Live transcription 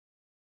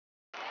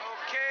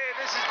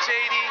this is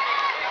JD,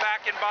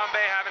 back in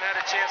Bombay. Haven't had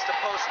a chance to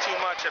post too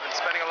much. I've been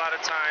spending a lot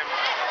of time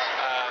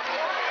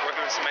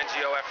working with some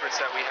NGO efforts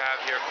that we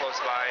have here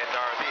close by in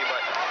Dharavi,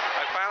 but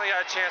I finally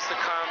got a chance to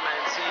come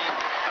and see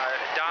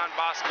Don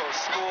Bosco's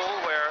school,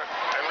 where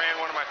I ran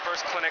one of my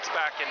first clinics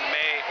back in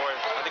May, or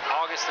I think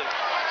August of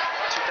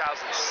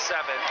 2007,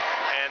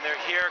 and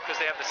they're here because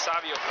they have the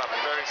Savio Cup,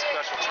 a very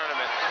special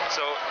tournament.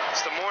 So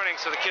it's the morning,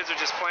 so the kids are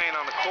just playing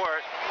on the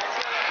court.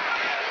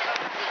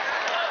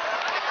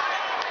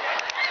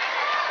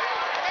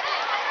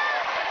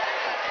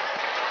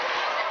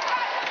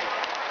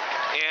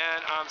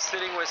 And I'm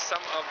sitting with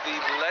some of the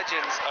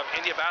legends of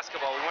India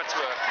basketball. We went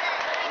to a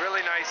really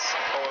nice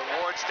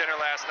awards dinner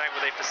last night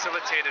where they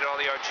facilitated all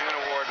the Arjuna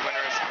Award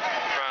winners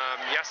from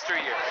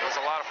yesteryear. It was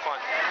a lot of fun.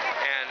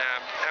 And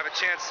have a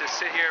chance to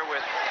sit here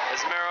with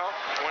Esmero,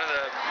 one of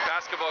the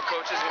basketball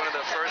coaches, one of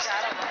the first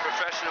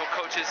professional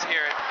coaches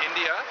here in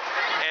India.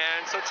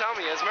 And so tell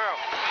me, Esmero,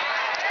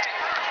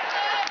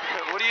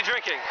 what are you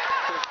drinking? You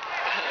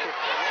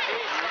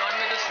want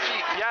me to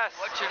speak? Yes.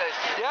 What should I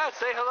say? Yeah,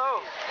 say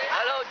hello.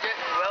 Hello,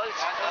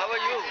 Walsh. How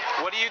are you?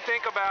 What do you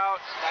think about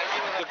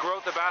the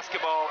growth of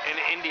basketball in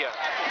India?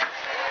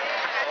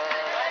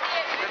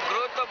 The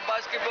growth of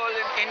basketball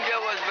in India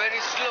was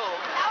very slow,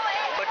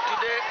 but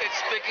today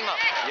it's picking up.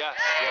 Yes,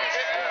 yes,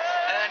 yes.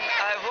 And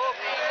I hope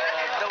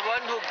the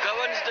one who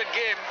governs the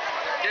game,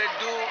 they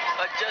do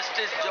a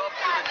justice job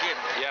to the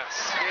game. Yes.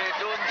 They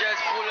don't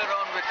just fool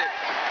around with it.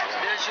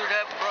 They should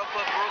have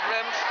proper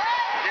programs.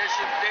 They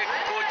should take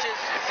coaches,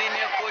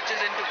 senior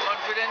coaches into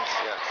confidence,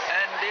 yes,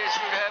 and they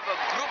should have a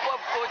group of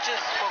coaches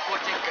for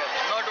coaching camps,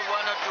 not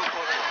one or two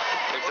coaches.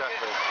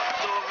 Exactly.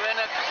 Okay? So when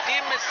a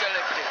team is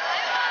selected,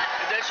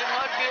 there should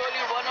not be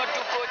only one or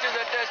two coaches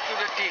attached to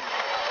the team.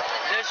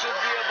 There should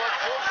be about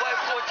 4 or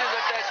 5 coaches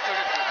attached to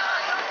the team.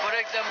 For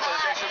example,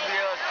 there should be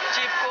a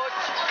chief coach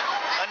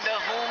under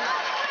whom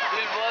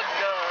will work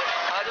the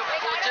other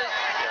coaches,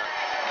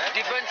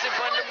 defensive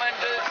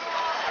fundamentals,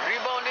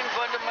 rebounding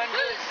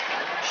fundamentals,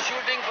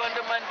 shooting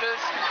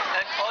fundamentals,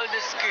 and all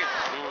the skills.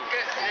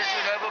 Okay, they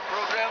should have a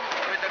program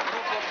with a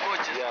group of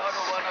coaches, yes, not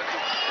a one or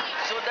two.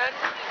 So that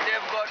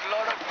they've got a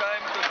lot of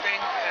time to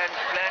think and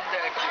plan the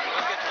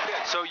activity.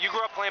 So you grew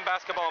up playing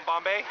basketball in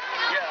Bombay?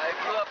 Yeah, I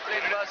grew up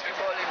playing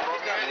basketball in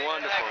Bombay.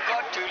 Wonderful. And I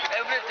got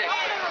everything.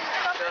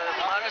 The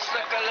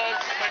Maharashtra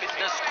colors,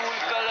 the school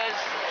colors,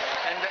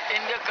 and the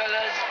India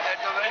colors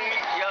at a very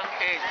young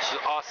age.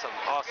 Awesome,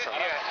 awesome.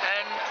 Yeah,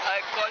 and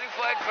I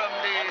qualified from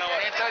the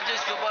Netaji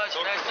Subhash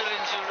National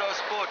Institute of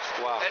Sports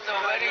at a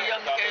very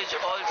young age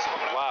also.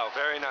 Wow,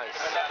 very nice.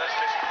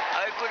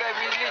 I could have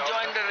easily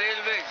joined the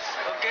railways,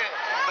 okay?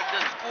 But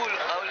the school,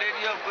 Our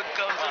Lady of Good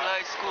Counsel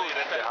High School,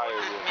 they hired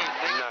wanted you. me.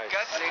 They were Nice.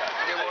 Catholic,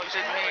 they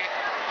wanted me,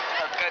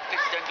 a Catholic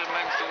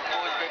gentleman, to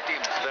coach the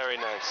team. Very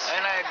nice.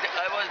 And I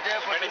was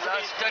there for the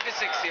last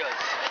 36 years.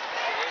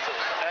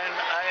 And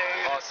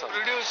I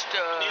produced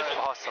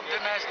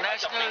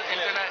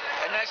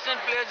national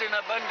players in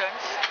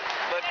abundance,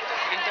 but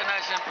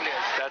international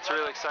players. That's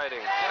really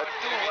exciting.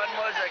 One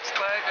was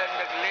expired, and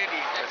the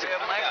lady, they are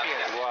my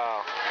players.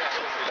 Wow.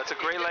 That's a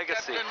great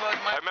legacy.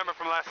 I remember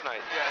from last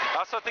night. Yeah. I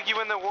also think you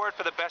won the award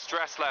for the best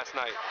dress last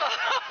night.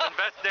 And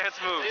best dance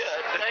moves.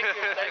 Yeah, thank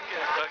you, thank you.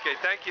 Okay,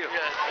 thank you.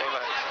 Yeah,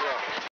 Bye-bye. Yeah.